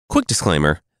Quick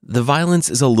disclaimer, the violence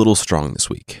is a little strong this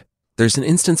week. There's an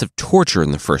instance of torture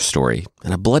in the first story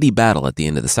and a bloody battle at the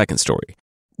end of the second story.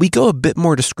 We go a bit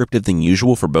more descriptive than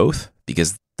usual for both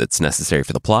because that's necessary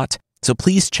for the plot, so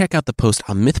please check out the post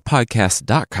on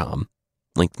mythpodcast.com,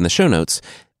 linked in the show notes,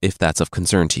 if that's of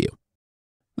concern to you.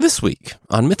 This week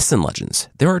on Myths and Legends,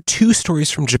 there are two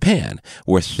stories from Japan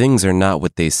where things are not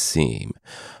what they seem,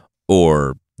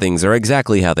 or things are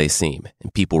exactly how they seem,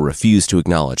 and people refuse to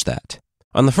acknowledge that.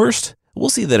 On the first, we'll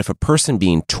see that if a person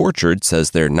being tortured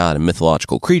says they're not a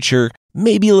mythological creature,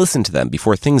 maybe listen to them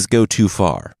before things go too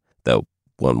far. Though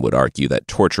one would argue that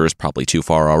torture is probably too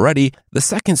far already. The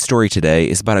second story today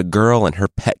is about a girl and her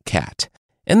pet cat,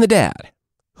 and the dad,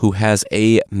 who has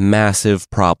a massive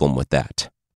problem with that.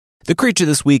 The creature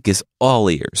this week is all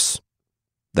ears.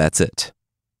 That's it.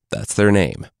 That's their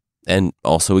name, and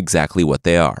also exactly what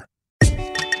they are.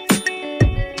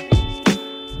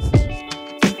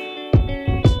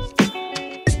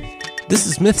 This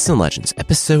is Myths and Legends,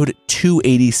 episode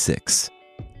 286,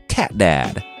 Cat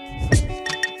Dad.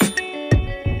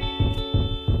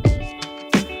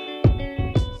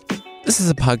 This is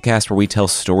a podcast where we tell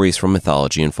stories from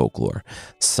mythology and folklore.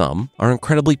 Some are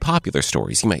incredibly popular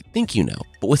stories you might think you know,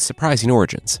 but with surprising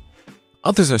origins.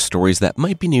 Others are stories that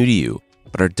might be new to you,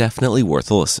 but are definitely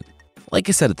worth a listen. Like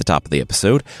I said at the top of the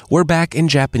episode, we're back in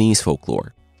Japanese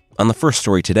folklore. On the first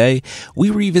story today,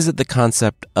 we revisit the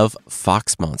concept of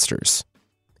fox monsters.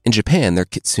 In Japan, they're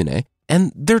kitsune,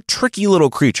 and they're tricky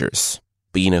little creatures.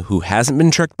 But you know who hasn't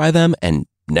been tricked by them and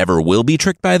never will be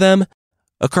tricked by them?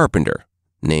 A carpenter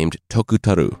named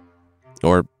Tokutaru.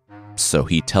 Or so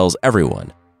he tells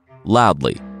everyone,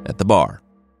 loudly at the bar.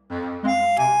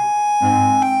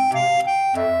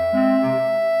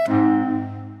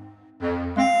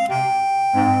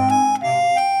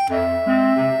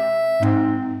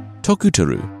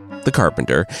 Tokutaru, the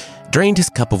carpenter, drained his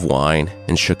cup of wine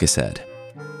and shook his head.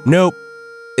 Nope,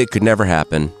 it could never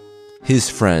happen. His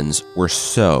friends were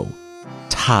so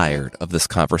tired of this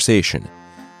conversation.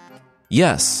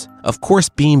 Yes, of course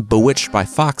being bewitched by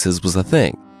foxes was a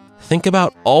thing. Think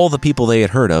about all the people they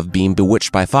had heard of being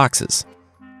bewitched by foxes.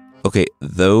 Okay,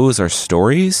 those are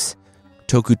stories?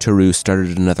 Tokutaru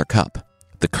started another cup.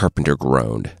 The carpenter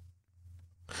groaned.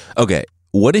 Okay,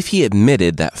 what if he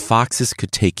admitted that foxes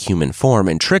could take human form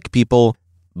and trick people,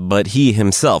 but he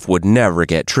himself would never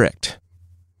get tricked?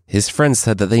 His friends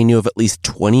said that they knew of at least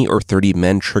 20 or 30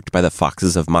 men tricked by the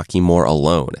foxes of Makimore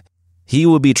alone. He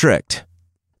would be tricked.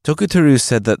 Tokutaru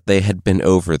said that they had been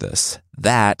over this.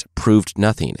 That proved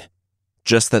nothing.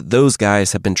 Just that those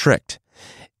guys had been tricked.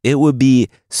 It would be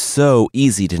so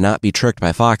easy to not be tricked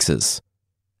by foxes.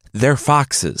 They're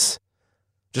foxes.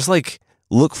 Just like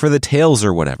look for the tails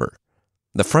or whatever.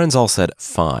 The friends all said,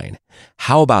 fine.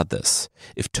 How about this?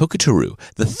 If Tokutaru,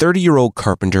 the 30-year-old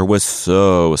carpenter, was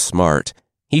so smart,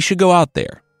 he should go out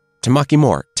there to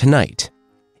Makimore tonight.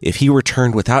 If he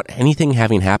returned without anything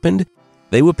having happened,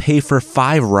 they would pay for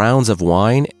 5 rounds of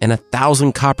wine and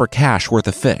 1,000 copper cash worth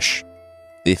of fish.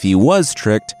 If he was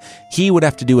tricked, he would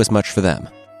have to do as much for them.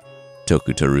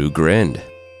 Tokutaru grinned.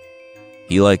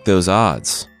 He liked those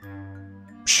odds.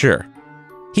 Sure,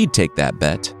 he'd take that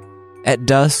bet. At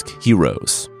dusk, he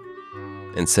rose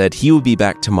and said he would be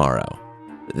back tomorrow.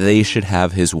 They should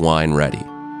have his wine ready.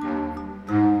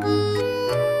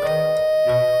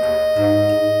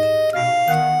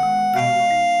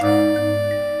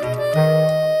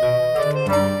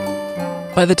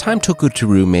 By the time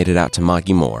Tokutaru made it out to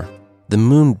Makimore, the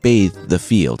moon bathed the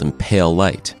field in pale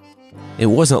light. It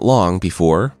wasn't long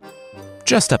before,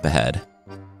 just up ahead,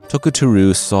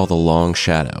 Tokutaru saw the long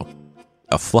shadow,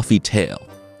 a fluffy tail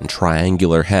and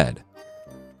triangular head.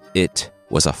 It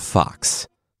was a fox.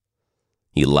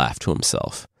 He laughed to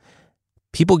himself.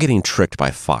 People getting tricked by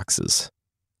foxes.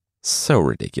 So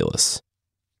ridiculous.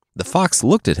 The fox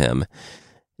looked at him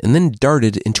and then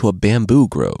darted into a bamboo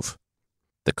grove.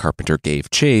 The carpenter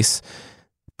gave chase,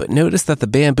 but noticed that the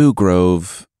bamboo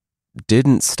grove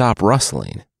didn't stop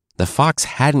rustling. The fox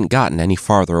hadn't gotten any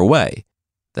farther away.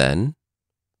 Then,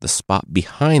 the spot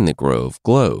behind the grove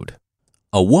glowed.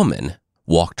 A woman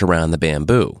walked around the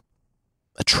bamboo.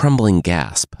 A trembling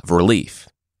gasp of relief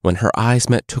when her eyes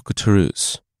met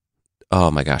Tokutaru's. Oh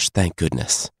my gosh, thank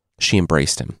goodness. She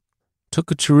embraced him.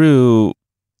 Tokutaru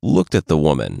looked at the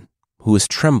woman, who was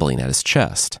trembling at his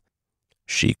chest.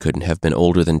 She couldn't have been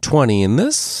older than 20, and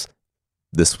this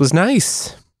was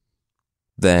nice.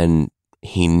 Then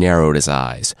he narrowed his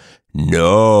eyes.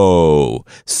 No!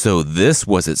 So this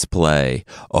was its play.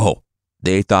 Oh,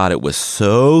 they thought it was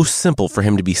so simple for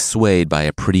him to be swayed by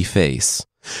a pretty face.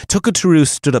 Tokutaru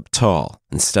stood up tall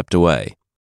and stepped away.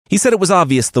 He said it was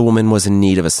obvious the woman was in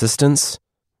need of assistance.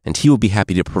 and he would be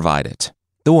happy to provide it.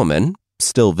 The woman,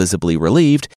 still visibly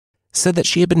relieved, said that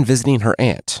she had been visiting her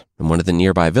aunt in one of the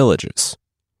nearby villages.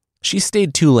 She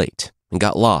stayed too late and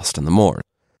got lost on the moor.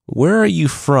 "Where are you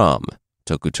from?"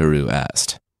 Tokutaru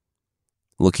asked,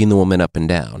 looking the woman up and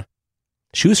down.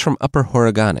 She was from Upper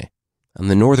Horigane, on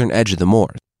the northern edge of the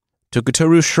moor.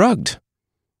 Tokutaru shrugged.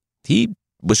 He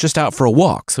was just out for a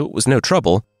walk, so it was no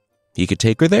trouble. He could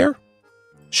take her there?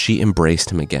 She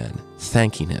embraced him again,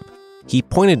 thanking him. He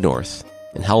pointed north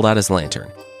and held out his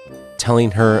lantern,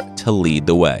 telling her to lead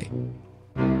the way.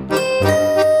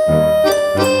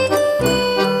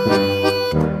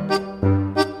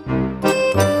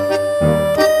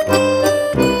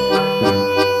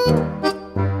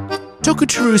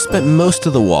 Tokutaru spent most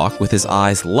of the walk with his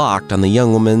eyes locked on the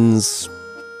young woman's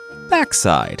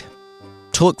backside.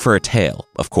 To look for a tail,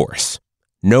 of course.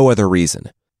 No other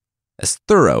reason. As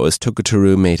thorough as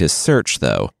Tokutaru made his search,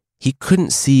 though, he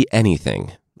couldn't see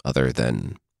anything other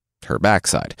than her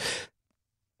backside.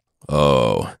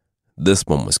 Oh, this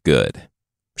one was good.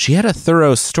 She had a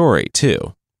thorough story,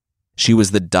 too. She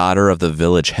was the daughter of the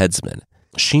village headsman.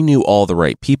 She knew all the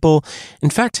right people. In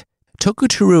fact,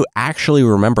 Tokutaru actually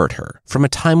remembered her from a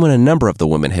time when a number of the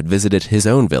women had visited his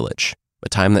own village, a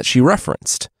time that she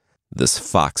referenced. This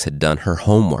fox had done her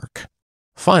homework.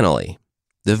 Finally,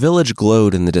 the village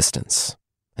glowed in the distance,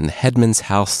 and the headman's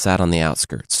house sat on the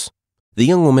outskirts. The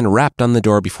young woman rapped on the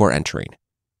door before entering.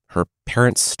 Her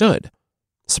parents stood,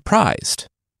 surprised.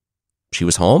 She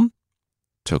was home?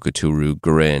 Tokutaru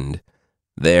grinned.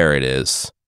 There it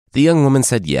is. The young woman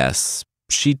said yes.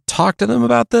 She talked to them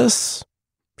about this?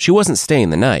 She wasn't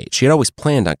staying the night. She had always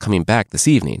planned on coming back this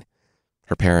evening.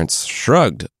 Her parents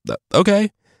shrugged. Okay.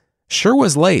 Sure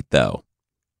was late, though.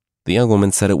 The young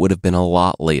woman said it would have been a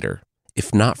lot later,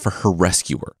 if not for her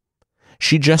rescuer.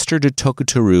 She gestured to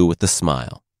Tokutaru with a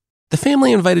smile. The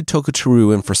family invited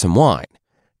Tokutaru in for some wine,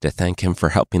 to thank him for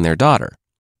helping their daughter.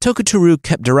 Tokutaru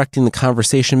kept directing the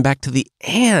conversation back to the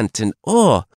aunt, and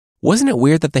wasn't it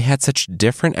weird that they had such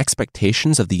different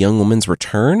expectations of the young woman's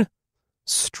return?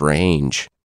 Strange.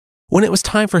 When it was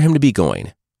time for him to be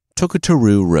going,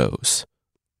 Tokutaru rose.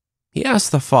 He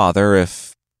asked the father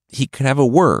if he could have a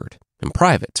word in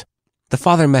private. The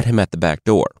father met him at the back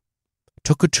door.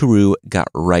 Tokutaru got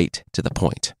right to the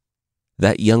point.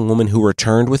 That young woman who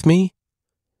returned with me?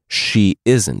 She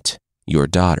isn't your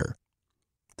daughter.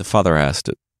 The father asked,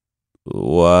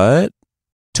 What?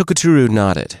 Tokutaru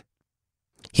nodded.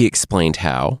 He explained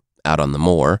how, out on the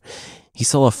moor, he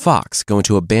saw a fox go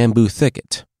into a bamboo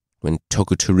thicket. When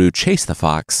Tokutaru chased the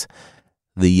fox,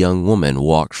 the young woman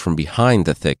walked from behind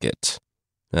the thicket.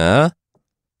 Huh?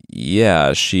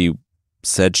 Yeah, she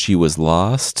said she was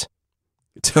lost.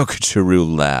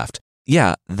 Tokutaru laughed.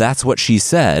 Yeah, that's what she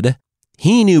said.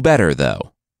 He knew better,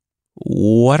 though.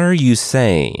 What are you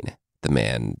saying? The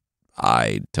man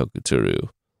eyed Tokutaru.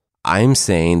 I'm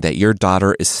saying that your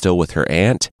daughter is still with her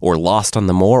aunt, or lost on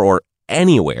the moor, or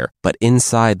anywhere but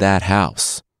inside that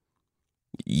house.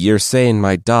 You're saying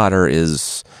my daughter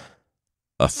is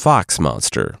a fox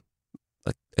monster,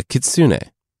 a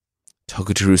kitsune.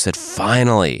 Tokutaru said,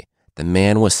 finally. The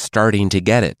man was starting to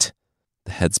get it.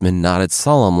 The headsman nodded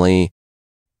solemnly,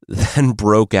 then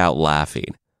broke out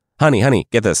laughing. Honey,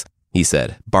 get this, he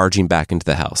said, barging back into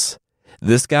the house.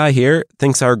 This guy here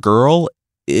thinks our girl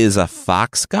is a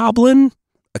fox goblin?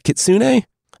 A kitsune?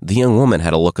 The young woman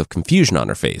had a look of confusion on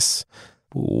her face.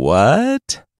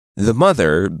 What? The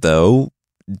mother, though,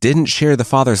 didn't share the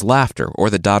father's laughter or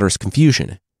the daughter's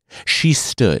confusion. She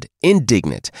stood,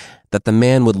 indignant, that the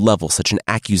man would level such an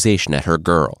accusation at her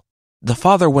girl. The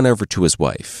father went over to his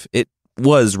wife. It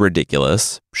was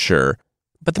ridiculous, sure,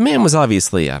 but the man was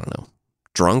obviously,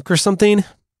 drunk or something.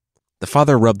 The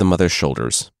father rubbed the mother's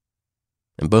shoulders,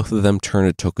 and both of them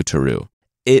turned to Tokutaru.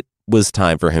 It was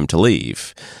time for him to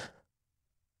leave.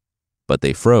 But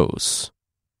they froze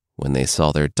when they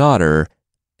saw their daughter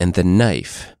and the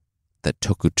knife that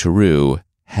Tokutaru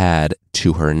had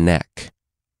to her neck.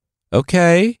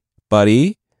 Okay,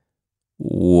 buddy,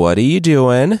 what are you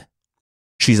doing?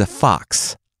 She's a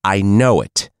fox. I know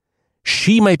it.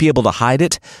 She might be able to hide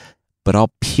it, but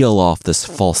I'll peel off this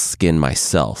false skin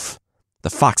myself. The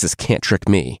foxes can't trick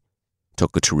me,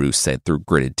 Tokutaru said through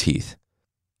gritted teeth.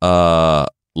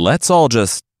 Let's all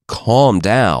just calm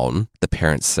down, the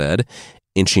parents said,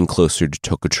 inching closer to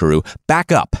Tokutaru.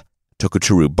 Back up,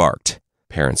 Tokutaru barked.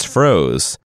 Parents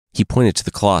froze. He pointed to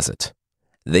the closet.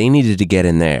 They needed to get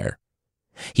in there.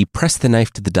 He pressed the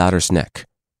knife to the daughter's neck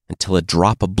until a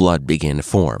drop of blood began to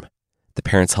form. The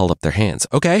parents held up their hands.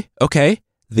 Okay.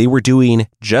 They were doing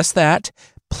just that.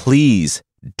 Please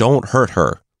don't hurt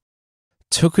her.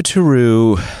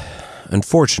 Tokutaru,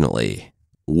 unfortunately,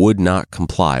 would not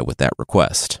comply with that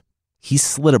request. He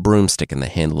slid a broomstick in the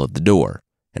handle of the door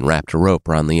and wrapped a rope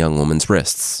around the young woman's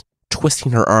wrists,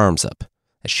 twisting her arms up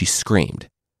as she screamed.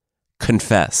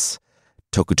 "Confess,"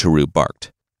 Tokutaru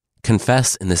barked.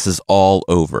 "Confess, and this is all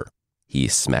over." He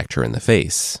smacked her in the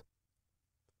face.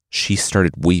 She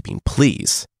started weeping.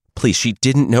 Please, she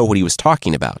didn't know what he was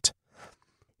talking about.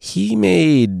 He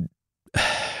made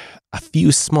a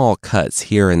few small cuts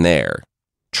here and there,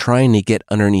 trying to get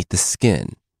underneath the skin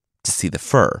to see the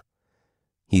fur.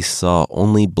 He saw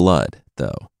only blood,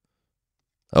 though.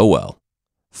 "Oh well,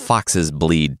 foxes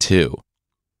bleed too,"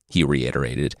 he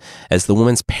reiterated, as the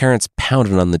woman's parents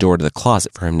pounded on the door to the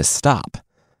closet for him to stop.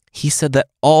 He said that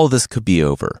all this could be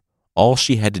over. All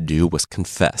she had to do was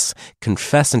confess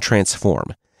and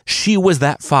transform. She was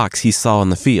that fox he saw in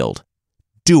the field.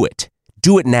 Do it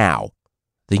now.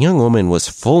 The young woman was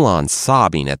full-on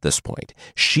sobbing at this point.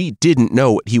 She didn't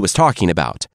know what he was talking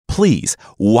about. Please,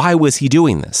 why was he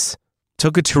doing this?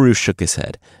 Tokutaru shook his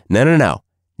head. No,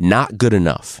 not good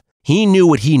enough. He knew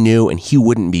what he knew, and he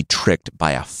wouldn't be tricked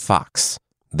by a fox.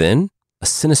 Then, a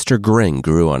sinister grin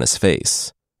grew on his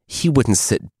face. He wouldn't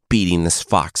sit beating this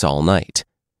fox all night.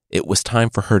 It was time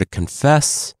for her to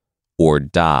confess or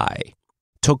die.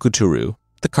 Tokutaru,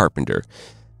 the carpenter,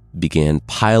 began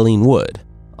piling wood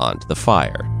onto the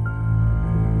fire.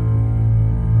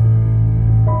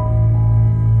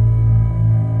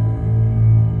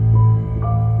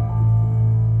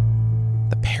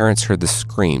 The parents heard the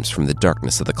screams from the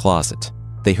darkness of the closet.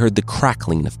 They heard the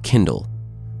crackling of kindle.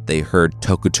 They heard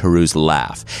Tokutaru's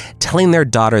laugh, telling their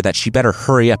daughter that she better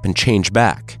hurry up and change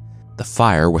back. The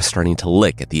fire was starting to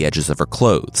lick at the edges of her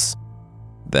clothes.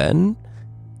 Then,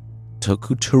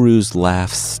 Tokutaru's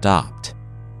laugh stopped.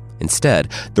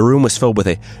 Instead, the room was filled with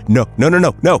a no.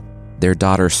 Their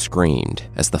daughter screamed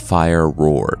as the fire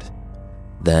roared.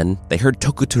 Then, they heard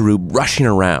Tokutaru rushing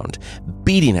around,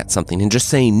 beating at something and just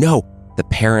saying no. The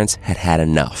parents had had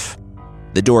enough.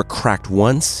 The door cracked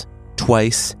once,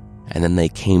 twice, and then they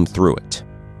came through it.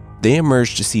 They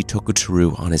emerged to see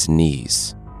Tokutaru on his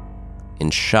knees, in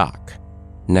shock,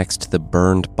 next to the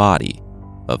burned body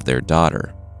of their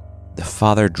daughter. The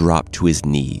father dropped to his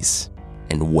knees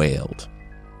and wailed.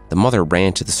 The mother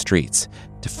ran to the streets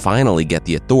to finally get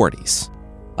the authorities.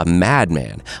 A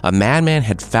madman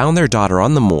had found their daughter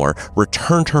on the moor,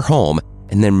 returned her home,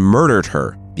 and then murdered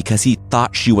her because he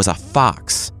thought she was a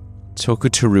fox.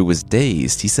 Tokutaru was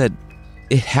dazed. He said,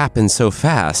 "It happened so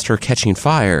fast, her catching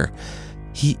fire.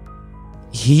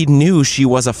 He knew she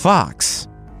was a fox."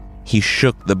 He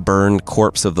shook the burned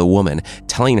corpse of the woman,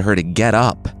 telling her to get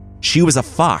up. She was a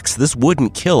fox. This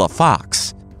wouldn't kill a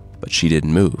fox. But she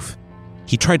didn't move.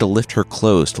 He tried to lift her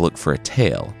clothes to look for a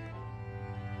tail,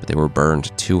 but they were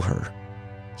burned to her.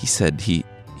 He said he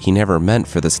never meant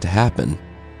for this to happen.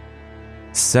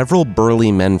 Several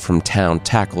burly men from town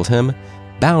tackled him,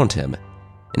 bound him,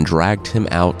 and dragged him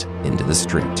out into the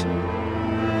street.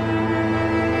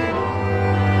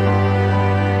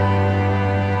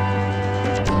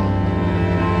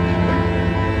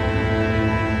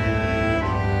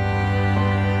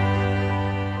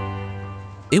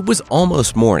 It was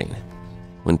almost morning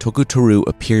when Tokutaru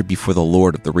appeared before the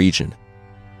lord of the region.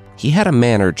 He had a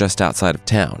manor just outside of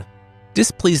town,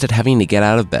 displeased at having to get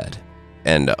out of bed.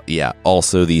 And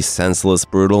also the senseless,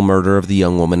 brutal murder of the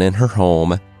young woman in her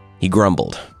home. He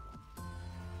grumbled.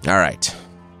 All right.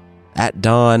 At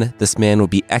dawn, this man would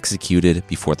be executed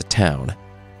before the town.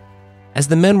 As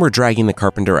the men were dragging the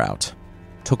carpenter out,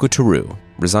 Tokutaru,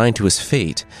 resigned to his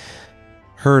fate,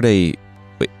 heard a...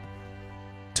 Wait.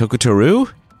 Tokutaru?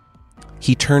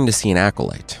 He turned to see an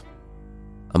acolyte.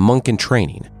 A monk in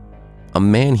training. A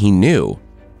man he knew.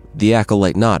 The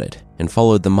acolyte nodded and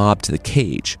followed the mob to the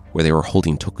cage where they were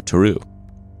holding Tokutaru.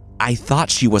 "I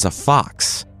thought she was a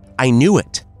fox. I knew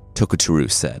it," Tokutaru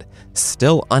said,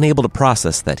 still unable to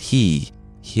process that he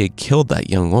had killed that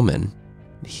young woman.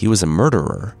 He was a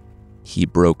murderer. He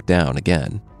broke down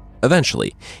again.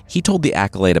 Eventually, he told the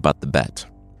acolyte about the bet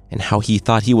and how he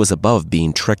thought he was above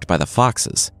being tricked by the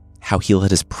foxes, how he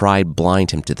let his pride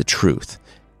blind him to the truth,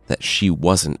 that she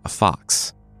wasn't a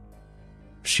fox.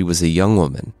 She was a young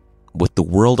woman with the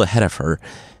world ahead of her,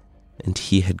 and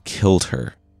he had killed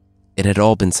her. It had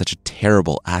all been such a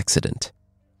terrible accident.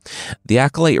 The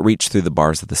acolyte reached through the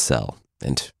bars of the cell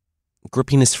and,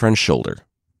 gripping his friend's shoulder,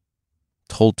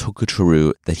 told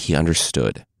Tokutaru that he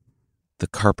understood. The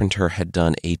carpenter had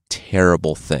done a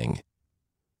terrible thing.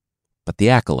 But the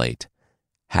acolyte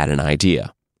had an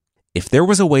idea. If there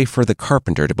was a way for the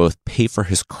carpenter to both pay for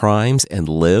his crimes and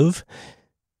live,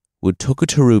 would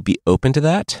Tokutaru be open to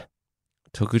that?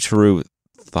 Tokutaru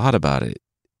thought about it.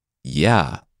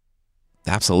 Yeah,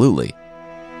 absolutely.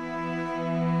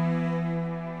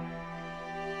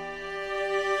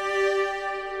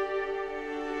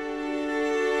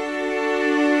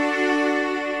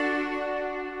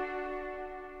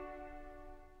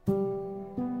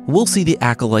 we'll see the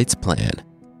Acolyte's plan.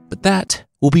 But that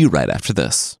will be right after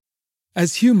this.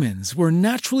 As humans, we're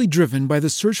naturally driven by the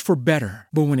search for better.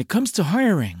 But when it comes to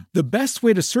hiring, the best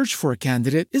way to search for a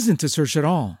candidate isn't to search at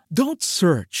all. Don't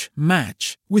search,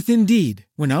 match with Indeed.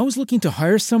 When I was looking to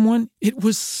hire someone, it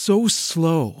was so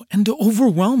slow and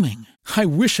overwhelming. I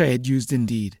wish I had used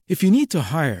Indeed. If you need to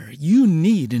hire, you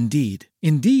need Indeed.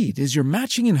 Indeed is your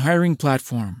matching and hiring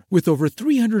platform with over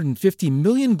 350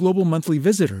 million global monthly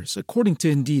visitors, according to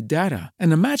Indeed data,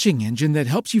 and a matching engine that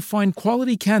helps you find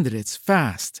quality candidates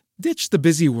fast. Ditch the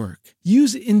busy work.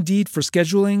 Use Indeed for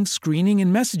scheduling, screening,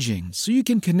 and messaging so you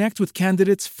can connect with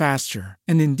candidates faster.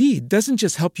 And Indeed doesn't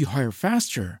just help you hire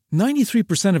faster.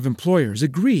 93% of employers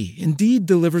agree Indeed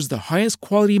delivers the highest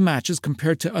quality matches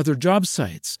compared to other job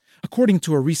sites, according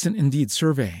to a recent Indeed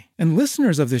survey. And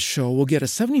listeners of this show will get a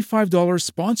 $75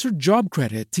 sponsored job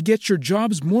credit to get your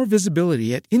jobs more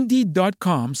visibility at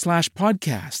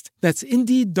Indeed.com/podcast. That's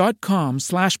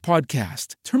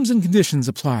Indeed.com/podcast. Terms and conditions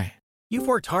apply. You've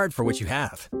worked hard for what you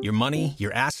have. Your money,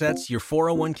 your assets, your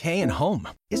 401k, and home.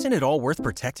 Isn't it all worth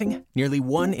protecting? Nearly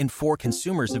 1 in 4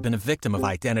 consumers have been a victim of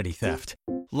identity theft.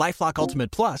 LifeLock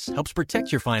Ultimate Plus helps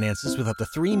protect your finances with up to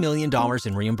 $3 million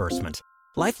in reimbursement.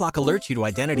 LifeLock alerts you to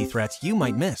identity threats you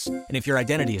might miss. And if your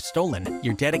identity is stolen,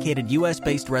 your dedicated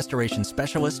U.S.-based restoration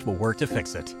specialist will work to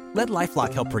fix it. Let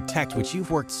LifeLock help protect what you've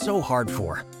worked so hard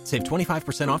for. Save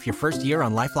 25% off your first year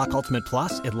on LifeLock Ultimate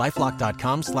Plus at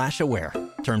LifeLock.com/aware.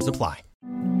 Terms apply.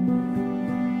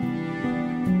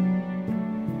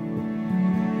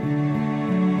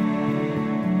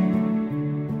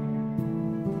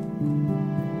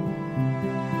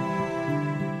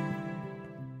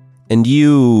 And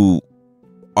you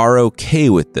are okay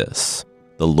with this?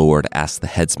 The Lord asked the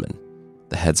headsman.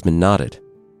 The headsman nodded.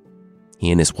 He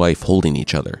and his wife holding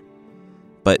each other.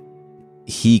 But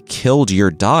he killed your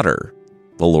daughter,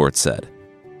 the Lord said.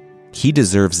 He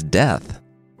deserves death.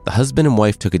 The husband and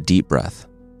wife took a deep breath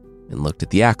and looked at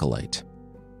the acolyte,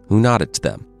 who nodded to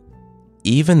them.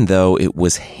 Even though it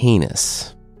was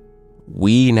heinous,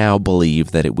 we now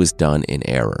believe that it was done in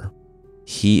error.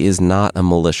 He is not a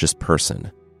malicious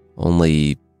person,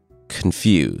 only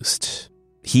confused.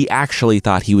 He actually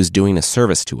thought he was doing a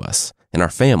service to us and our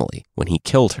family when he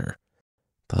killed her,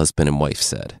 the husband and wife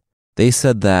said. They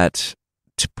said that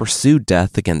to pursue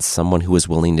death against someone who was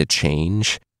willing to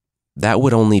change, that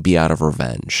would only be out of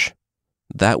revenge.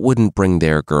 That wouldn't bring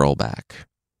their girl back.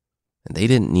 And they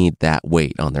didn't need that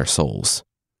weight on their souls.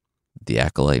 The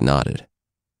acolyte nodded.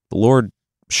 The Lord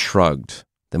shrugged,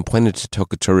 then pointed to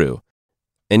Tokotaro.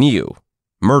 And you,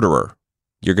 murderer,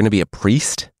 you're going to be a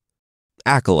priest?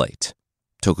 Acolyte,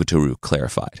 Tokotaro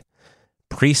clarified.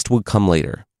 Priest would come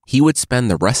later. He would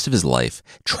spend the rest of his life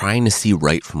trying to see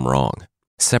right from wrong,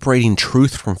 separating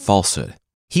truth from falsehood.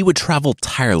 He would travel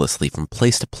tirelessly from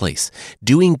place to place,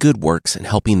 doing good works and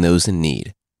helping those in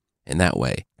need. In that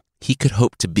way, he could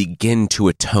hope to begin to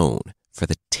atone for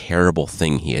the terrible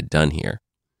thing he had done here.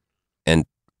 And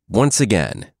once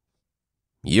again,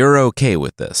 you're okay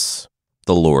with this,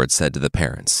 the Lord said to the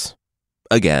parents.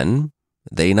 Again,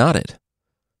 they nodded.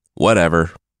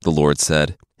 Whatever, the Lord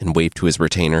said, and waved to his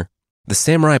retainer. The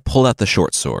samurai pulled out the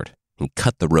short sword and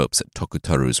cut the ropes at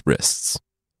Tokotaro's wrists.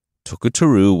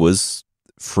 Tokotaro was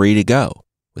free to go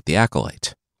with the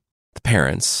acolyte. The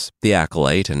parents, the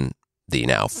acolyte, and the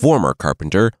now former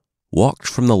carpenter walked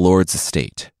from the Lord's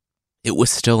estate. It was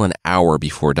still an hour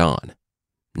before dawn.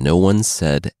 No one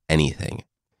said anything.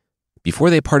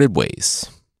 Before they parted ways,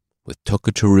 with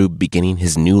Tokotaro beginning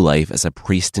his new life as a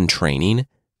priest in training,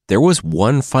 there was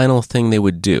one final thing they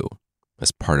would do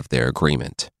as part of their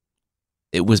agreement.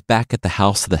 It was back at the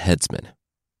house of the headsman.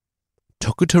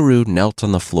 Tokotaro knelt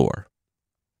on the floor.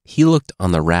 He looked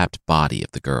on the wrapped body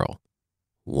of the girl.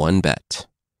 One bet.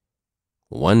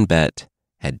 One bet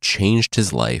had changed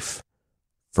his life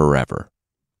forever.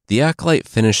 The acolyte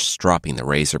finished stropping the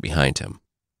razor behind him.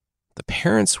 The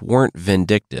parents weren't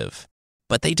vindictive,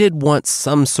 but they did want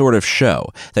some sort of show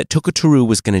that Tokotaro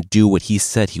was going to do what he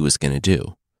said he was going to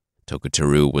do.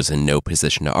 Tokotaro was in no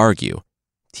position to argue.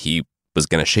 He was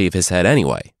going to shave his head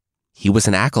anyway. He was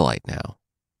an acolyte now.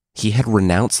 He had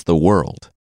renounced the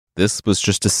world. This was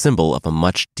just a symbol of a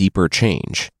much deeper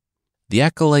change. The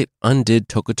acolyte undid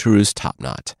Tokotaro's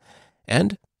topknot,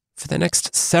 and for the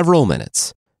next several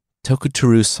minutes,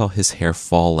 Tokotaro saw his hair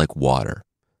fall like water,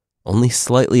 only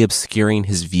slightly obscuring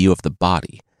his view of the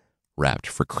body, wrapped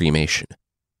for cremation.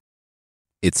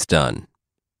 It's done,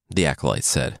 the acolyte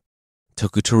said.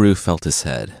 Tokotaro felt his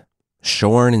head,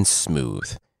 shorn and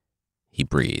smooth. He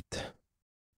breathed.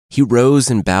 He rose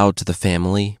and bowed to the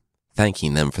family,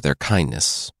 thanking them for their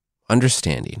kindness,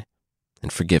 understanding,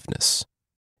 and forgiveness.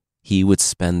 he would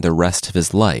spend the rest of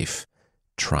his life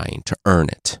trying to earn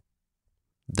it.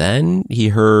 Then he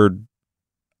heard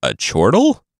a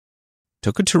chortle?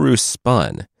 Tokotaro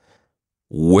spun.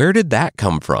 Where did that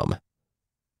come from?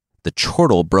 The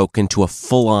chortle broke into a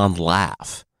full-on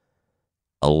laugh.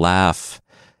 A laugh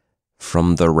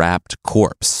from the wrapped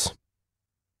corpse.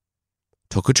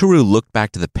 Tokotaro looked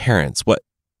back to the parents.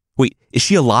 Wait, is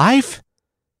she alive?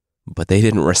 But they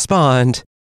didn't respond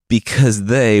because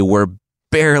they were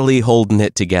barely holding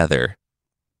it together.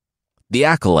 The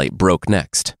acolyte broke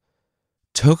next.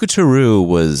 Tokotaro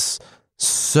was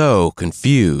so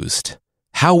confused.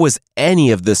 How was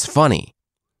any of this funny?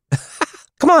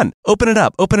 Come on, open it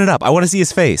up. I want to see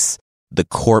his face, the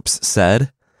corpse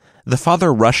said. The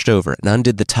father rushed over and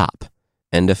undid the top,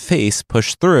 and a face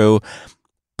pushed through,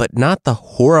 but not the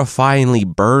horrifyingly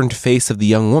burned face of the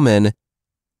young woman,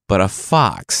 but a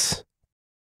fox.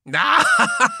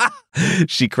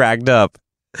 She cracked up,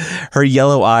 her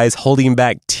yellow eyes holding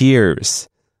back tears.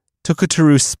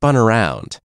 Tokotaro spun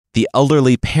around. The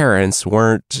elderly parents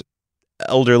weren't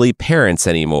elderly parents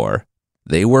anymore.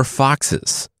 They were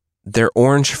foxes, their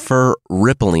orange fur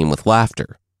rippling with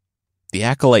laughter. The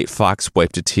acolyte fox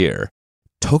wiped a tear.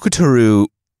 Tokotaro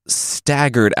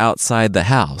staggered outside the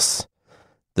house.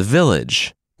 The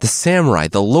village, the samurai,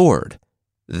 the lord,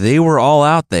 they were all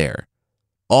out there.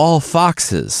 All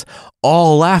foxes,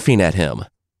 all laughing at him.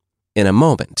 In a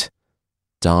moment,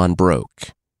 dawn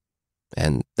broke.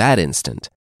 And that instant,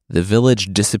 the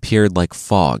village disappeared like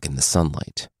fog in the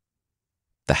sunlight.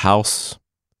 The house,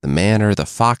 the manor, the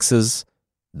foxes,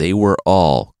 they were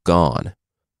all gone.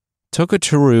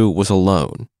 Tokotaro was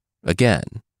alone, again,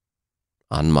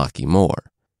 on Maki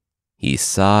Moor. He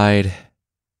sighed,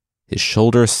 his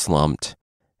shoulders slumped,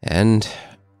 and,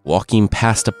 walking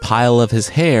past a pile of his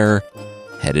hair,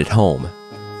 headed home.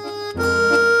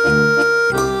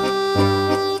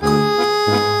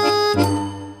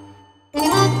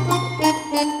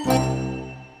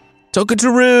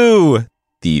 Tokotaro!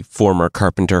 The former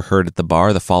carpenter heard at the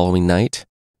bar the following night.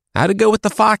 How'd it go with the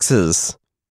foxes?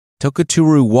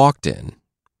 Tokotaro walked in,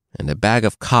 and a bag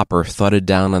of copper thudded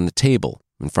down on the table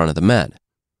in front of the men.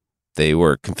 They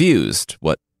were confused.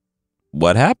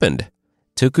 What happened?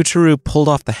 Tokotaro pulled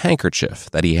off the handkerchief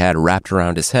that he had wrapped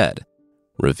around his head,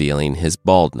 revealing his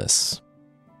baldness.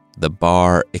 The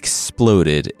bar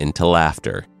exploded into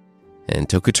laughter, and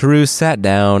Tokotaro sat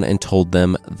down and told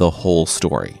them the whole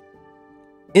story.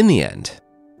 In the end,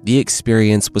 the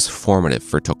experience was formative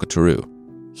for Tokotaro.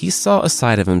 He saw a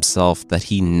side of himself that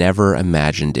he never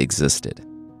imagined existed.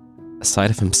 A side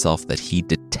of himself that he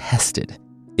detested.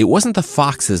 It wasn't the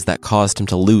foxes that caused him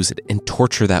to lose it and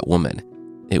torture that woman.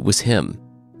 It was him.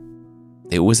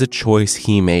 It was a choice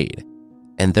he made.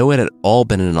 And though it had all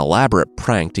been an elaborate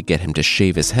prank to get him to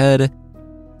shave his head,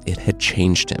 it had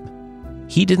changed him.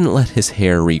 He didn't let his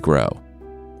hair regrow.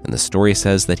 And the story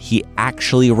says that he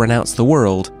actually renounced the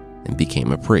world and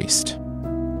became a priest.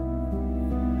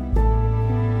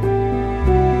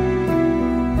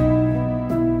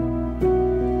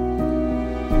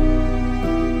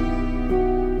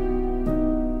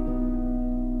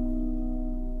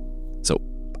 So,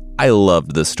 I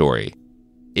loved the story.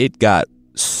 It got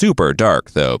super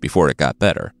dark, though, before it got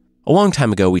better. A long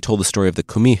time ago, we told the story of the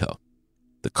Kumiho,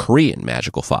 the Korean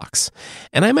magical fox.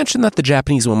 And I mentioned that the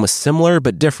Japanese one was similar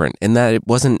but different in that it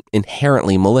wasn't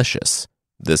inherently malicious.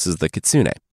 This is the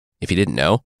Kitsune. If you didn't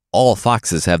know, all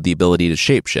foxes have the ability to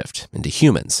shapeshift into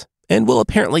humans, and will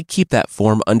apparently keep that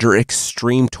form under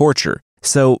extreme torture.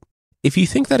 So, if you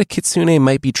think that a Kitsune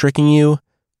might be tricking you,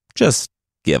 just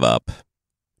give up.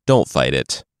 Don't fight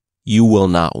it. You will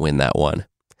not win that one.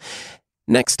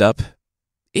 Next up,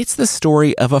 it's the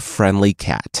story of a friendly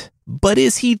cat. But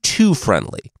is he too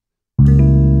friendly?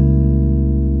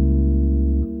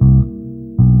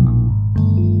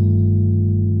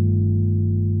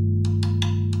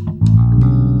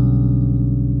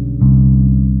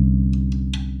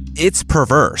 It's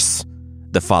perverse,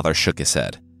 the father shook his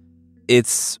head.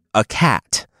 It's a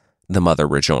cat, the mother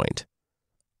rejoined.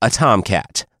 A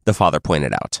tomcat, the father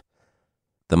pointed out.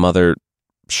 The mother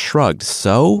shrugged.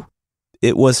 So?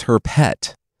 It was her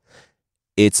pet.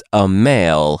 It's a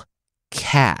male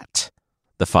cat,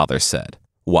 the father said,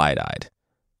 wide-eyed.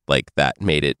 Like that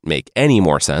made it make any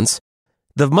more sense.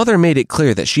 The mother made it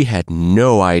clear that she had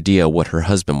no idea what her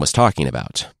husband was talking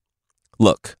about.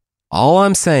 Look, all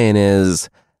I'm saying is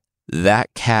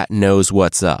that cat knows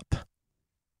what's up.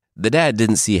 The dad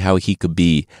didn't see how he could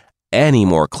be any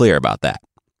more clear about that.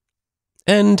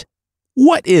 And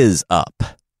what is up?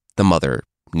 The mother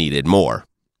needed more.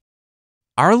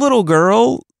 Our little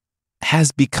girl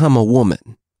has become a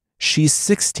woman. She's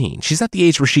 16. She's at the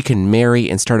age where she can marry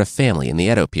and start a family in the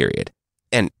Edo period.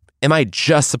 And am I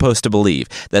just supposed to believe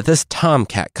that this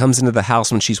tomcat comes into the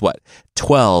house when she's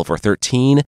 12 or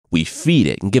 13? We feed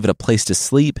it and give it a place to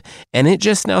sleep, and it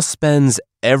just now spends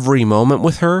every moment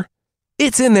with her?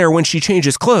 It's in there when she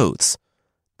changes clothes.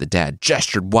 The dad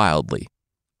gestured wildly.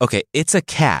 Okay, it's a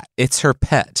cat. It's her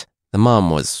pet. The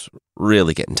mom was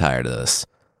really getting tired of this.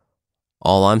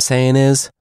 All I'm saying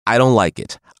is, I don't like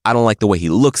it. I don't like the way he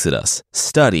looks at us,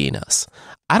 studying us.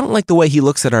 I don't like the way he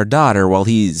looks at our daughter while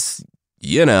he's,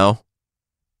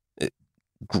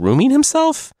 grooming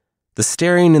himself? The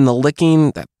staring and the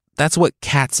licking, that's what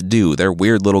cats do. They're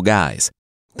weird little guys.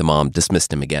 The mom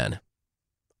dismissed him again.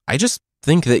 I just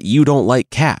think that you don't like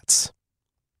cats.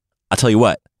 I'll tell you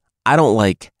what, I don't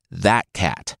like that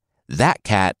cat. That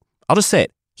cat, I'll just say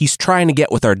it, he's trying to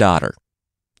get with our daughter,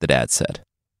 the dad said.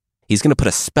 He's going to put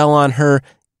a spell on her.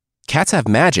 Cats have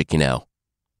magic,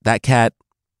 That cat,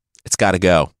 it's got to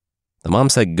go. The mom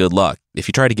said good luck. If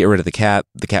you try to get rid of the cat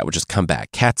would just come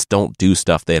back. Cats don't do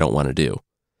stuff they don't want to do.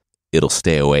 It'll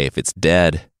stay away if it's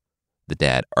dead. The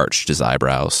dad arched his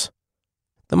eyebrows.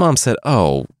 The mom said,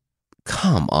 oh,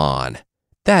 come on.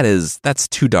 That's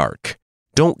too dark.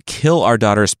 Don't kill our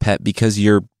daughter's pet because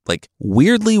you're,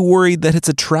 weirdly worried that it's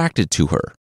attracted to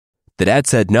her. The dad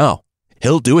said, no,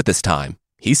 he'll do it this time.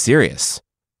 He's serious.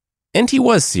 And he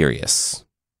was serious.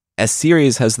 As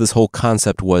serious as this whole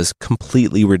concept was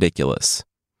completely ridiculous.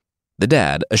 The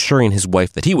dad, assuring his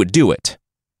wife that he would do it,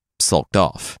 sulked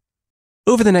off.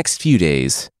 Over the next few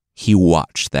days, he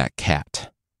watched that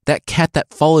cat. That cat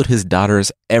that followed his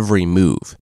daughter's every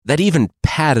move, that even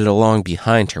padded along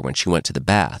behind her when she went to the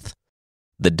bath.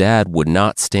 The dad would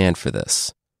not stand for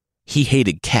this. He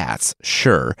hated cats,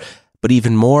 sure, but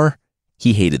even more,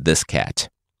 he hated this cat.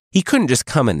 He couldn't just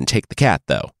come in and take the cat,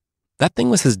 though. That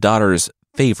thing was his daughter's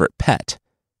favorite pet.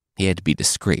 He had to be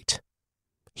discreet.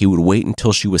 He would wait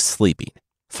until she was sleeping.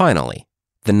 Finally,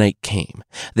 the night came.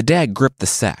 The dad gripped the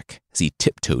sack as he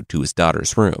tiptoed to his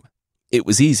daughter's room. It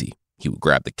was easy. He would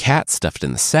grab the cat, stuff it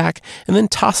in the sack, and then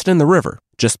toss it in the river,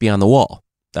 just beyond the wall.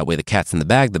 That way the cat's in the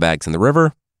bag's in the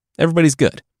river, everybody's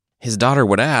good. His daughter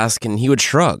would ask, and he would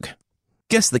shrug.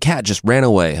 Guess the cat just ran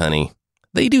away, honey.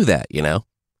 They do that,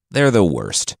 They're the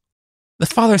worst. The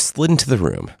father slid into the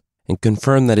room and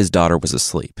confirmed that his daughter was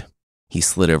asleep. He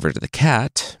slid over to the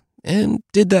cat and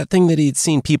did that thing that he'd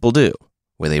seen people do,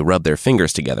 where they rub their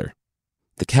fingers together.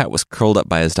 The cat was curled up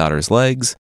by his daughter's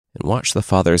legs and watched the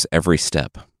father's every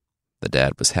step. The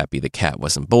dad was happy the cat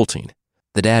wasn't bolting.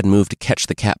 The dad moved to catch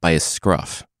the cat by his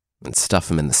scruff and stuff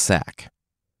him in the sack.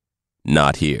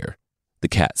 Not here, the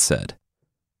cat said.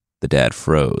 The dad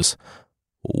froze.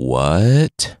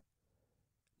 What?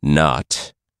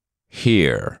 Not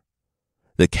here,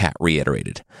 the cat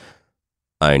reiterated.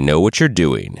 I know what you're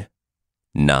doing.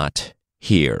 Not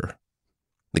here.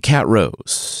 The cat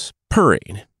rose,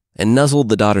 purring, and nuzzled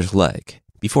the daughter's leg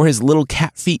before his little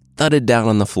cat feet thudded down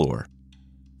on the floor.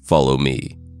 Follow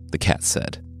me, the cat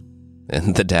said,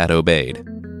 and the dad obeyed.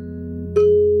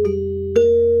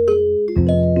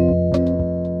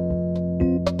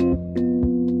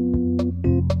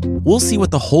 We'll see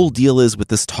what the whole deal is with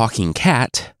this talking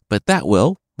cat, but that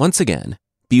will, once again,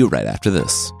 be right after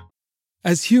this.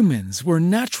 As humans, we're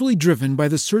naturally driven by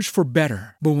the search for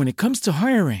better. But when it comes to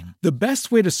hiring, the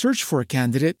best way to search for a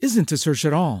candidate isn't to search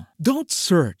at all. Don't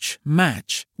search,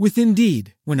 match with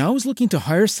Indeed. When I was looking to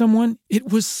hire someone,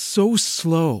 it was so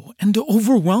slow and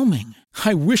overwhelming.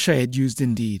 I wish I had used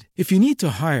Indeed. If you need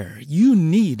to hire, you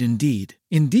need Indeed.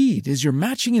 Indeed is your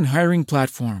matching and hiring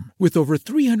platform with over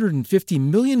 350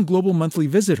 million global monthly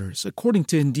visitors, according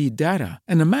to Indeed data,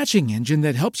 and a matching engine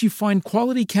that helps you find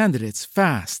quality candidates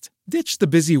fast. Ditch the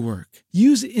busy work.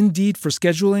 Use Indeed for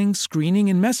scheduling,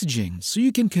 screening, and messaging so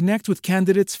you can connect with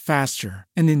candidates faster.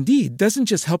 And Indeed doesn't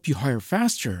just help you hire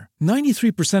faster.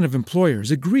 93% of employers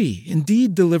agree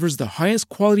Indeed delivers the highest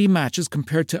quality matches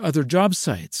compared to other job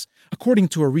sites, according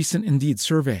to a recent Indeed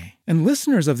survey. And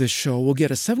listeners of this show will get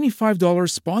a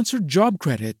 $75 sponsored job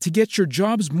credit to get your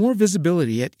jobs more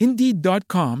visibility at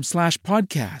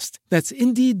Indeed.com/podcast. That's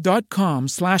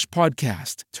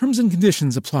Indeed.com/podcast. Terms and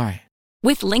conditions apply.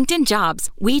 With LinkedIn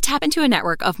Jobs, we tap into a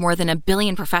network of more than 1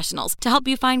 billion professionals to help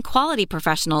you find quality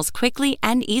professionals quickly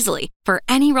and easily for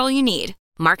any role you need.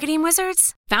 Marketing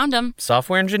wizards? Found them.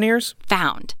 Software engineers?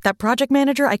 Found. That project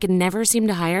manager I could never seem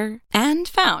to hire? And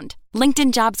found.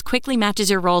 LinkedIn Jobs quickly matches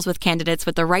your roles with candidates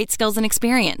with the right skills and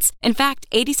experience. In fact,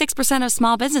 86% of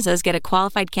small businesses get a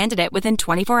qualified candidate within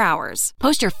 24 hours.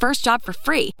 Post your first job for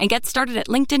free and get started at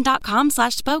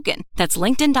linkedin.com/spoken. That's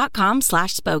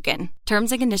linkedin.com/spoken.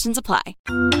 Terms and conditions apply.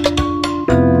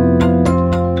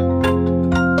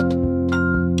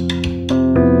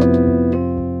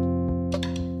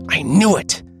 knew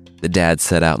it, the dad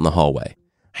said out in the hallway.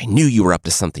 I knew you were up to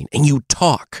something, and you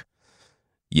talk.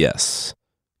 Yes,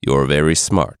 you're very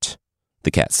smart,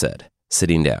 the cat said,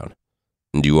 sitting down.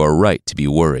 And you are right to be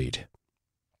worried.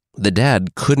 The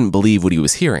dad couldn't believe what he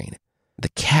was hearing. The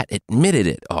cat admitted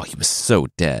it. Oh, he was so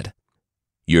dead.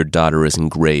 Your daughter is in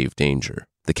grave danger,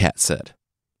 the cat said,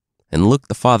 and looked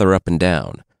the father up and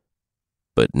down.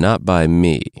 But not by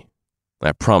me.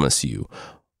 I promise you,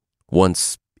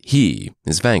 once he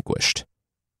is vanquished,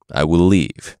 I will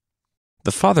leave.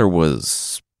 The father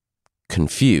was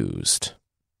confused.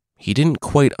 He didn't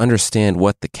quite understand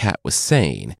what the cat was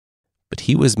saying, but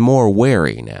he was more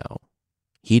wary now.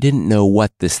 He didn't know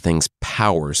what this thing's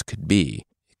powers could be.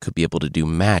 It could be able to do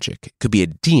magic. It could be a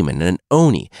demon, an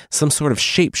oni, some sort of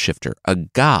shapeshifter, a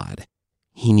god.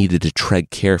 He needed to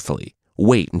tread carefully,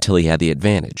 wait until he had the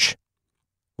advantage.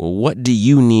 Well, what do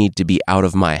you need to be out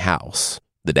of my house?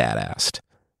 The dad asked.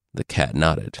 The cat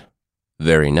nodded.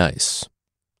 Very nice.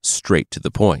 Straight to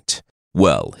the point.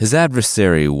 Well, his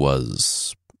adversary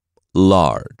was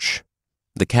large.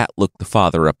 The cat looked the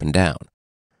father up and down.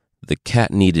 The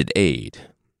cat needed aid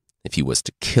if he was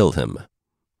to kill him.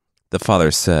 The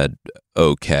father said,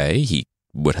 okay, he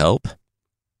would help.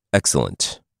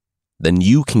 Excellent. Then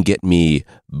you can get me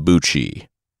Bucci.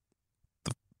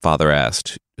 The father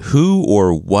asked, who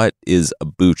or what is a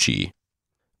Bucci?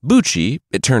 Bucci,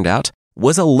 it turned out,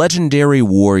 was a legendary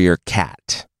warrior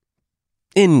cat.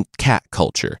 In cat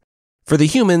culture. For the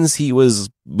humans, he was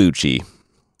Bucci,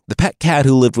 the pet cat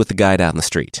who lived with the guy down the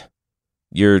street.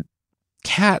 Your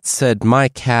cat said my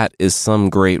cat is some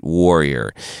great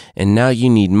warrior, and now you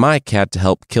need my cat to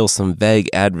help kill some vague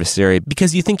adversary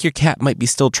because you think your cat might be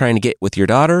still trying to get with your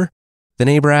daughter? The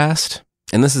neighbor asked.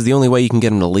 And this is the only way you can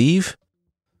get him to leave?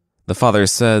 The father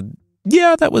said,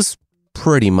 yeah, that was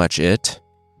pretty much it.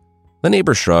 The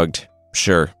neighbor shrugged.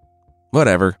 Sure,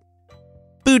 whatever.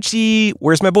 Bucci,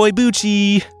 where's my boy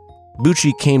Bucci?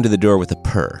 Bucci came to the door with a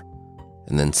purr,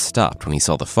 and then stopped when he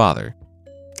saw the father.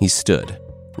 He stood,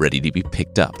 ready to be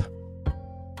picked up.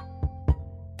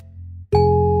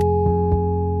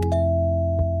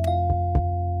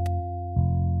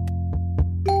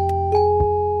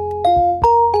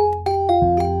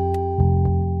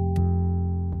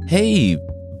 Hey,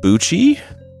 Bucci?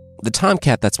 The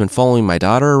tomcat that's been following my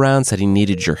daughter around said he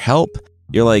needed your help.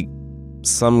 You're like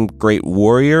some great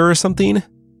warrior or something?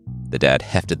 The dad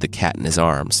hefted the cat in his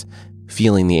arms,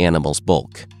 feeling the animal's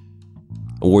bulk.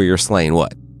 A warrior slaying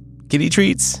what? Kitty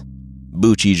treats?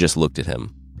 Bucci just looked at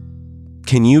him.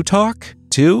 Can you talk,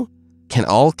 too? Can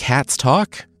all cats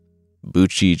talk?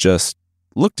 Bucci just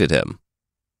looked at him.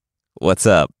 What's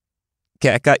up?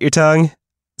 Cat got your tongue?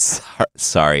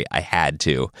 Sorry, I had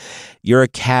to. You're a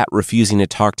cat refusing to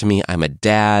talk to me. I'm a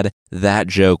dad. That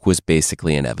joke was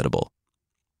basically inevitable.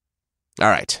 All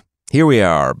right, here we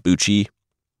are, Bucci.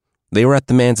 They were at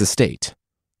the man's estate.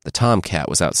 The tomcat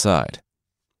was outside.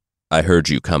 I heard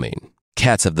you coming.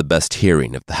 Cats have the best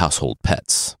hearing of the household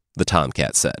pets, the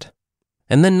tomcat said,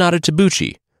 and then nodded to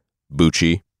Bucci.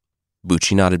 Bucci?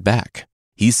 Bucci nodded back.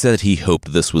 He said he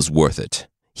hoped this was worth it.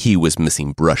 He was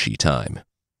missing brushy time.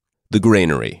 The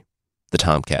granary, the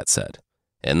tomcat said,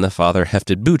 and the father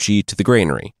hefted Bucci to the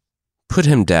granary. Put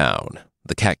him down,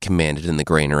 the cat commanded in the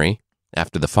granary,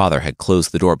 after the father had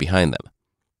closed the door behind them.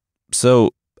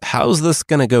 So, how's this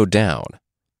gonna go down?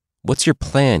 What's your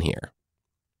plan here?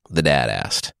 The dad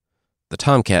asked. The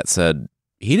tomcat said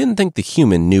he didn't think the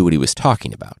human knew what he was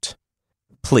talking about.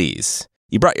 Please,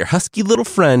 you brought your husky little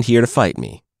friend here to fight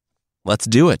me. Let's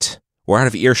do it. We're out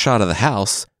of earshot of the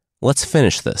house. Let's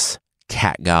finish this.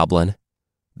 Cat goblin.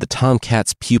 The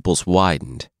tomcat's pupils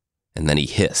widened, and then he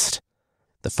hissed.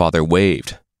 The father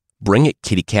waved. Bring it,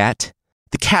 kitty cat.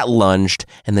 The cat lunged,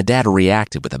 and the dad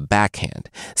reacted with a backhand,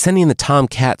 sending the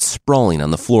tomcat sprawling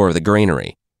on the floor of the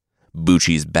granary.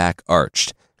 Bucci's back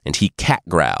arched, and he cat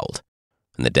growled,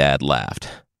 and the dad laughed.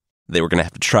 They were going to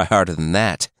have to try harder than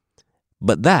that.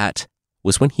 But that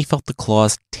was when he felt the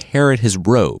claws tear at his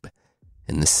robe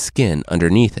and the skin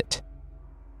underneath it.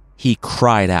 He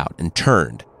cried out and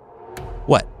turned.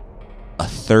 What? A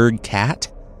third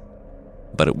cat?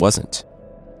 But it wasn't.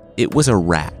 It was a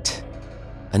rat.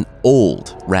 An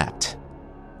old rat.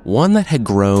 One that had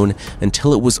grown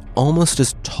until it was almost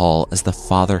as tall as the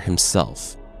father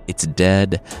himself. Its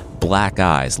dead, black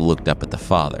eyes looked up at the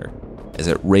father as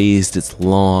it raised its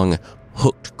long,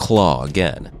 hooked claw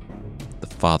again. The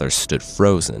father stood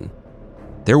frozen.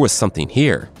 There was something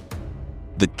here.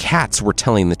 The cats were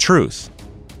telling the truth.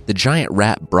 The giant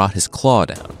rat brought his claw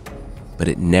down, but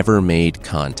it never made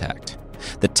contact.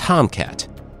 The tomcat,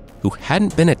 who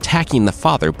hadn't been attacking the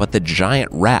father but the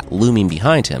giant rat looming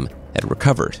behind him, had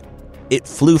recovered. It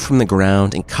flew from the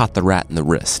ground and caught the rat in the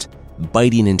wrist,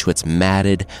 biting into its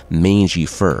matted, mangy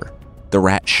fur. The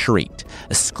rat shrieked,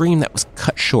 a scream that was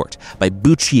cut short by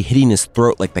Bucci hitting his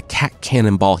throat like the cat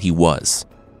cannonball he was.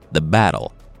 The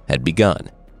battle had begun.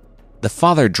 The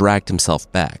father dragged himself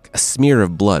back, a smear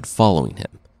of blood following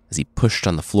him as he pushed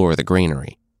on the floor of the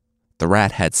granary. The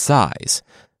rat had size,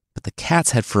 but the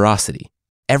cats had ferocity.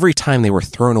 Every time they were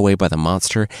thrown away by the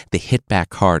monster, they hit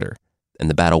back harder, and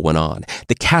the battle went on.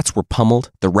 The cats were pummeled,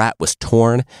 the rat was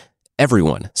torn.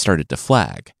 Everyone started to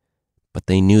flag, but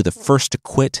they knew the first to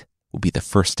quit would be the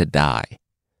first to die.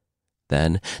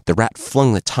 Then the rat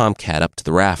flung the tomcat up to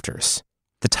the rafters.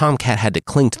 The tomcat had to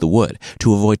cling to the wood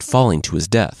to avoid falling to his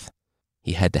death.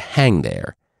 He had to hang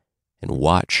there and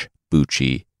watch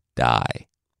Bucci die.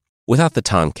 Without the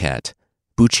tomcat,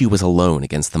 Bucci was alone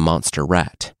against the monster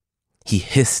rat. He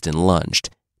hissed and lunged,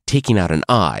 taking out an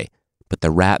eye, but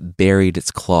the rat buried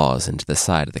its claws into the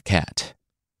side of the cat.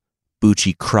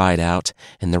 Bucci cried out,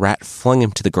 and the rat flung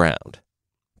him to the ground.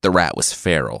 The rat was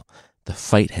feral. The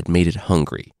fight had made it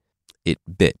hungry. It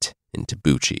bit into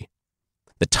Bucci.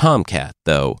 The tomcat,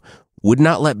 though, would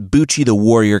not let Bucci the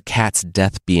warrior cat's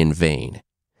death be in vain.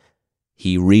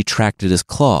 He retracted his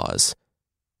claws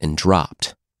and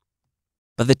dropped.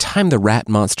 By the time the rat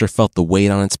monster felt the weight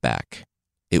on its back,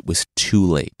 it was too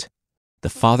late. The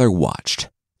father watched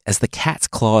as the cat's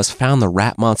claws found the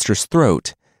rat monster's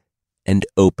throat and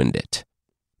opened it.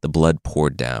 The blood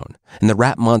poured down, and the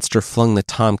rat monster flung the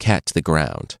tomcat to the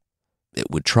ground.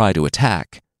 It would try to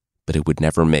attack, but it would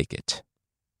never make it.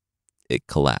 It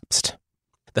collapsed.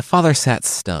 The father sat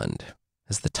stunned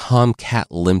as the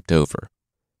tomcat limped over.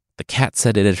 The cat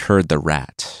said it had heard the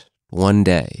rat, one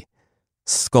day,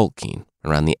 skulking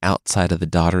around the outside of the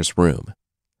daughter's room.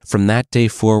 From that day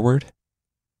forward,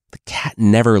 the cat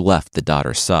never left the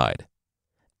daughter's side.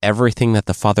 Everything that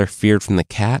the father feared from the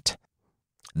cat,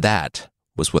 that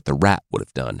was what the rat would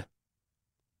have done.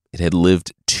 It had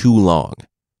lived too long,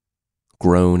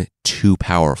 grown too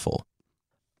powerful.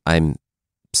 "I'm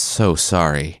so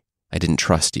sorry I didn't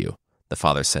trust you," the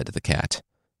father said to the cat.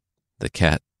 The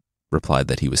cat replied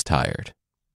that he was tired.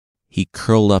 He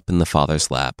curled up in the father's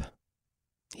lap.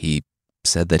 He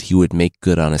said that he would make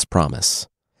good on his promise.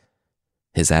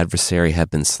 His adversary had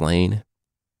been slain,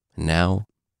 and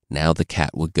now the cat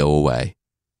would go away.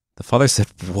 The father said,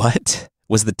 "What?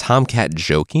 Was the tomcat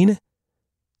joking?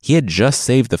 He had just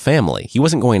saved the family. He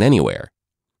wasn't going anywhere."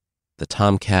 The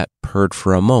tomcat purred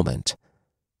for a moment,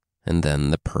 and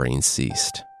then the purring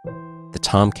ceased. The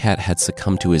tomcat had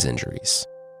succumbed to his injuries.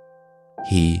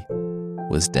 He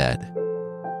was dead.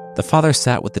 The father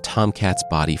sat with the tomcat's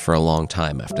body for a long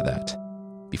time after that,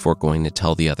 before going to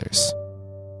tell the others.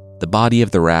 The body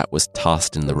of the rat was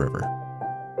tossed in the river.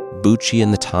 Bucci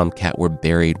and the tomcat were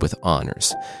buried with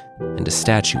honors, and a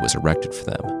statue was erected for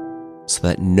them, so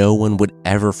that no one would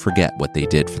ever forget what they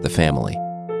did for the family.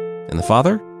 And the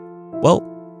father? Well,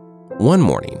 one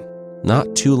morning,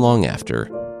 not too long after,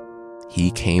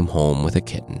 he came home with a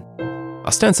kitten.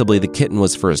 Ostensibly, the kitten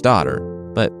was for his daughter,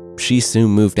 but she soon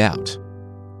moved out.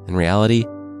 In reality,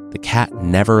 the cat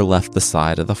never left the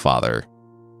side of the father,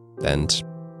 and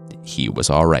he was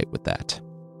all right with that.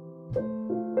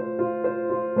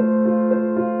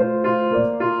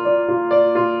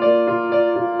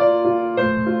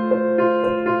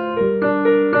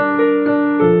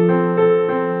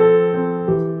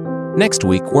 Next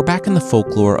week, we're back in the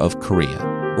folklore of Korea,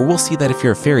 where we'll see that if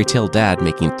you're a fairy tale dad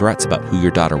making threats about who your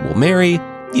daughter will marry,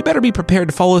 you better be prepared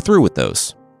to follow through with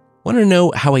those. Want to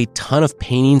know how a ton of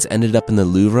paintings ended up in the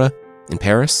Louvre in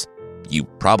Paris? You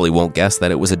probably won't guess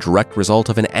that it was a direct result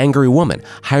of an angry woman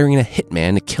hiring a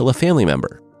hitman to kill a family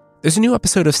member. There's a new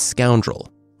episode of Scoundrel,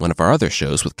 one of our other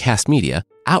shows with Cast Media,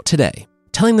 out today,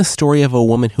 telling the story of a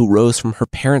woman who rose from her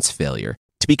parents' failure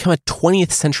to become a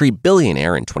 20th century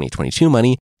billionaire in 2022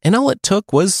 money, and all it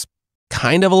took was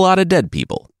kind of a lot of dead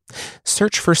people.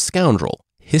 Search for Scoundrel,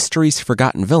 History's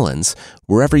Forgotten Villains,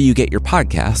 wherever you get your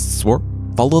podcasts, or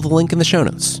follow the link in the show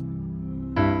notes.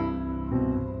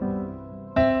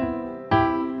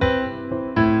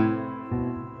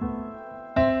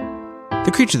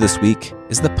 The creature this week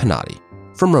is the Panati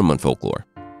from Roman folklore.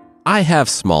 I have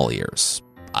small ears,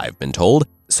 I've been told,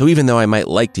 so even though I might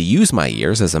like to use my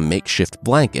ears as a makeshift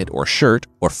blanket or shirt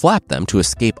or flap them to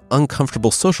escape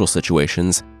uncomfortable social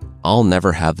situations, I'll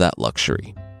never have that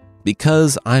luxury.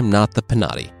 Because I'm not the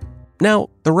Panati. Now,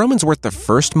 the Romans weren't the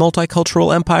first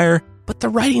multicultural empire, but the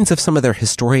writings of some of their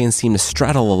historians seem to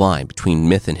straddle the line between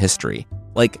myth and history.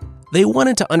 Like, they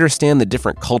wanted to understand the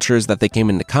different cultures that they came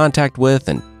into contact with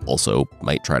and also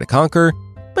might try to conquer,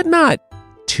 but not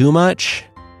too much.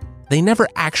 they never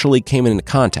actually came into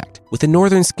contact with the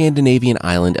northern Scandinavian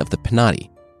island of the Panati,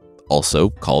 also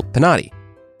called Panati.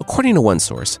 According to one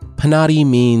source, Panati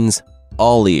means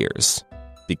all ears,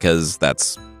 because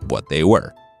that's what they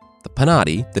were. The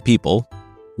Panati, the people,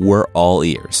 were all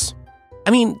ears.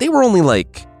 I mean, they were only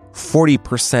like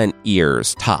 40%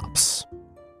 ears tops.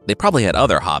 They probably had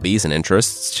other hobbies and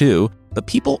interests too, but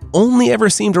people only ever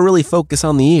seemed to really focus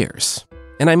on the ears.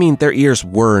 And I mean, their ears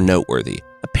were noteworthy.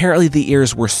 Apparently the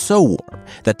ears were so warm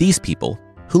that these people,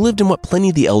 who lived in what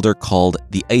Pliny the Elder called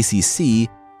the icy sea,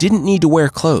 didn't need to wear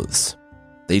clothes.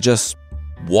 They just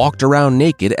walked around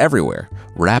naked everywhere,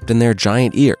 wrapped in their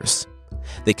giant ears.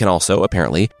 They can also,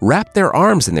 apparently, wrap their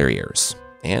arms in their ears,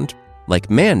 and, like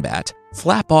Man-Bat,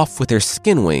 flap off with their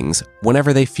skin wings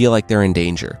whenever they feel like they're in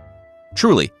danger.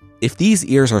 Truly, if these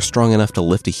ears are strong enough to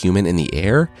lift a human in the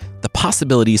air, the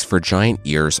possibilities for giant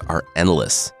ears are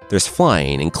endless. There's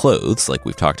flying and clothes, like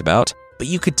we've talked about, but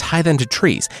you could tie them to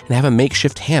trees and have a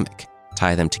makeshift hammock,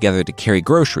 tie them together to carry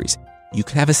groceries. You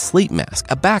could have a sleep mask,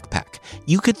 a backpack.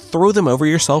 You could throw them over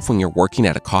yourself when you're working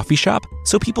at a coffee shop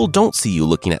so people don't see you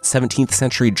looking at 17th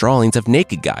century drawings of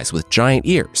naked guys with giant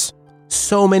ears.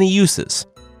 So many uses.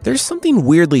 There's something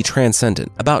weirdly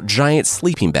transcendent about giant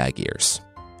sleeping bag ears.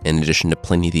 In addition to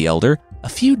Pliny the Elder, a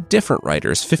few different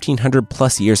writers 1500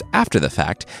 plus years after the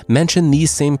fact mention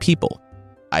these same people.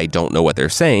 I don't know what they're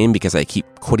saying because I keep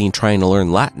quitting trying to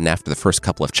learn Latin after the first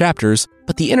couple of chapters,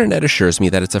 but the internet assures me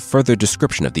that it's a further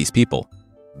description of these people.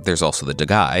 There's also the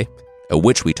Dagai, a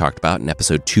witch we talked about in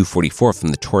episode 244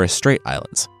 from the Torres Strait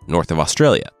Islands, north of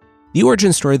Australia. The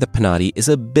origin story of the Panati is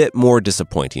a bit more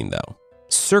disappointing, though.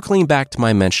 Circling back to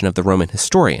my mention of the Roman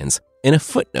historians, in a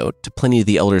footnote to Pliny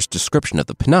the Elder's description of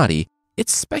the Panati,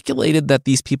 it's speculated that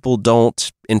these people don't,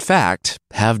 in fact,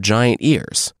 have giant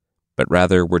ears, but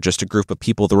rather were just a group of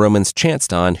people the Romans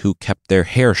chanced on who kept their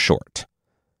hair short,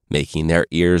 making their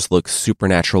ears look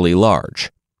supernaturally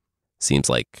large. Seems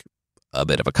like a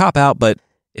bit of a cop-out, but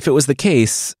if it was the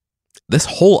case, this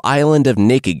whole island of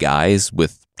naked guys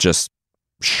with just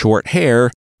short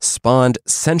hair spawned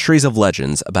centuries of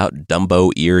legends about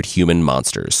Dumbo-eared human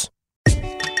monsters.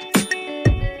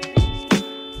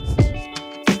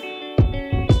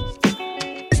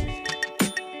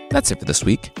 That's it for this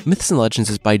week. Myths and Legends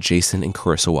is by Jason and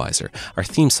Carissa Weiser. Our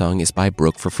theme song is by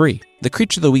Broke for Free. The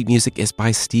Creature of the Week music is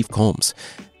by Steve Combs.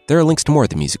 There are links to more of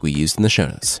the music we used in the show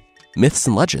notes. Myths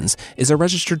and Legends is a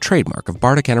registered trademark of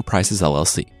Bardic Enterprises,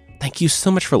 LLC. Thank you so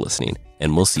much for listening,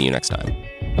 and we'll see you next time.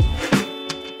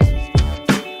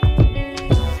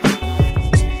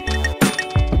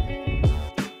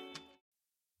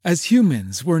 As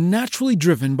humans, we're naturally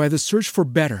driven by the search for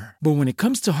better. But when it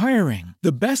comes to hiring,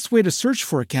 the best way to search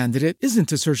for a candidate isn't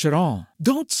to search at all.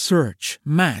 Don't search,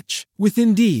 match with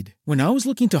Indeed. When I was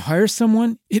looking to hire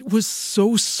someone, it was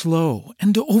so slow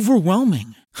and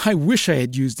overwhelming. I wish I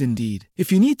had used Indeed.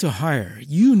 If you need to hire,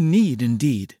 you need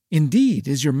Indeed. Indeed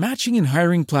is your matching and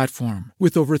hiring platform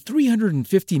with over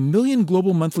 350 million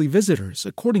global monthly visitors,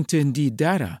 according to Indeed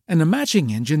data, and a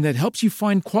matching engine that helps you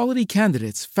find quality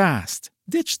candidates fast.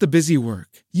 Ditch the busy work.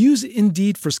 Use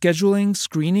Indeed for scheduling,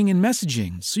 screening, and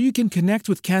messaging so you can connect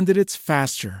with candidates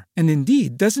faster. And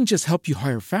Indeed doesn't just help you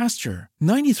hire faster.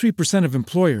 93% of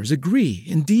employers agree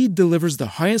Indeed delivers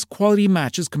the highest quality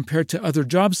matches compared to other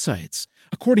job sites,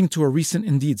 according to a recent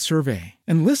Indeed survey.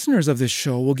 And listeners of this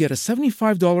show will get a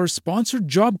 $75 sponsored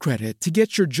job credit to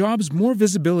get your jobs more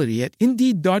visibility at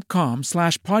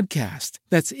Indeed.com/podcast.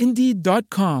 That's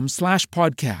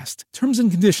Indeed.com/podcast. Terms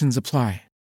and conditions apply.